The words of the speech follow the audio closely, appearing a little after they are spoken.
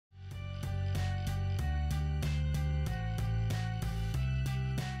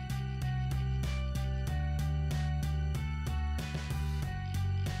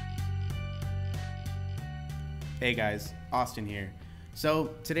Hey guys, Austin here.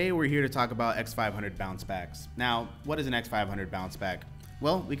 So today we're here to talk about X500 bounce backs. Now, what is an X500 bounce back?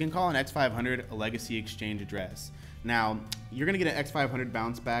 Well, we can call an X500 a legacy exchange address. Now, you're gonna get an X500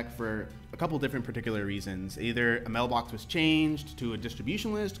 bounce back for a couple different particular reasons. Either a mailbox was changed to a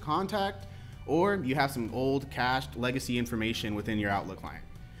distribution list, contact, or you have some old cached legacy information within your Outlook client.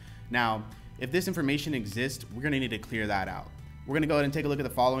 Now, if this information exists, we're gonna need to clear that out. We're gonna go ahead and take a look at the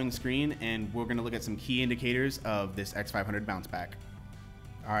following screen, and we're gonna look at some key indicators of this X500 bounce back.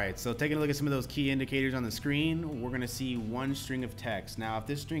 All right, so taking a look at some of those key indicators on the screen, we're gonna see one string of text. Now, if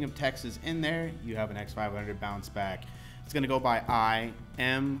this string of text is in there, you have an X500 bounce back. It's gonna go by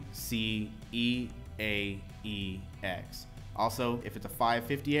IMCEAEX. Also, if it's a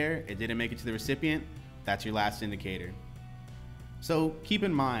 550 error, it didn't make it to the recipient, that's your last indicator. So keep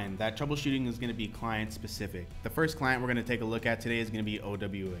in mind that troubleshooting is going to be client specific. The first client we're going to take a look at today is going to be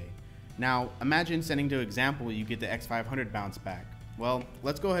OWA. Now imagine sending to example, you get the X500 bounce back. Well,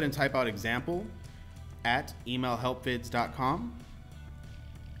 let's go ahead and type out example at emailhelpvids.com.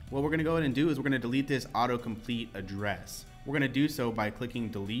 What we're going to go ahead and do is we're going to delete this autocomplete address. We're going to do so by clicking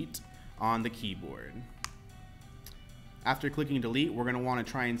delete on the keyboard. After clicking delete, we're going to want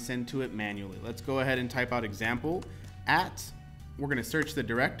to try and send to it manually. Let's go ahead and type out example at. We're going to search the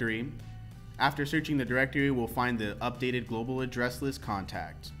directory. After searching the directory, we'll find the updated global address list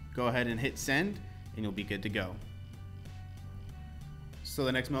contact. Go ahead and hit send and you'll be good to go. So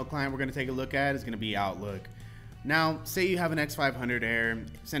the next mail client we're going to take a look at is going to be Outlook. Now, say you have an X500 error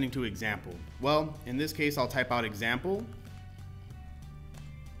sending to example. Well, in this case, I'll type out example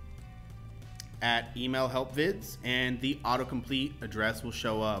at emailhelpvids and the autocomplete address will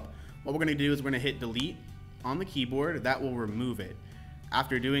show up. What we're going to do is we're going to hit delete on the keyboard. That will remove it.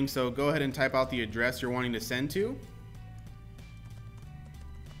 After doing so, go ahead and type out the address you're wanting to send to.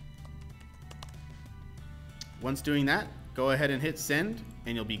 Once doing that, go ahead and hit send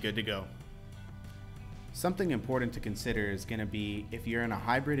and you'll be good to go. Something important to consider is going to be if you're in a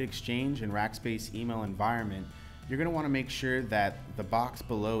hybrid exchange and Rackspace email environment, you're going to want to make sure that the box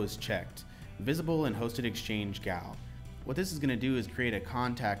below is checked, visible in hosted exchange gal. What this is going to do is create a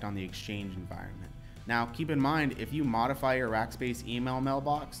contact on the exchange environment. Now keep in mind, if you modify your Rackspace email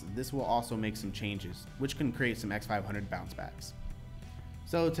mailbox, this will also make some changes, which can create some X500 bounce backs.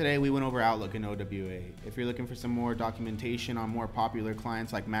 So today we went over Outlook and OWA. If you're looking for some more documentation on more popular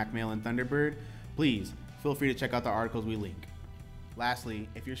clients like MacMail and Thunderbird, please feel free to check out the articles we link. Lastly,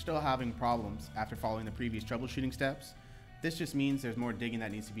 if you're still having problems after following the previous troubleshooting steps, this just means there's more digging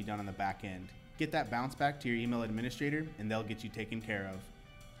that needs to be done on the back end. Get that bounce back to your email administrator and they'll get you taken care of.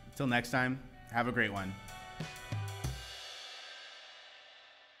 Until next time, have a great one.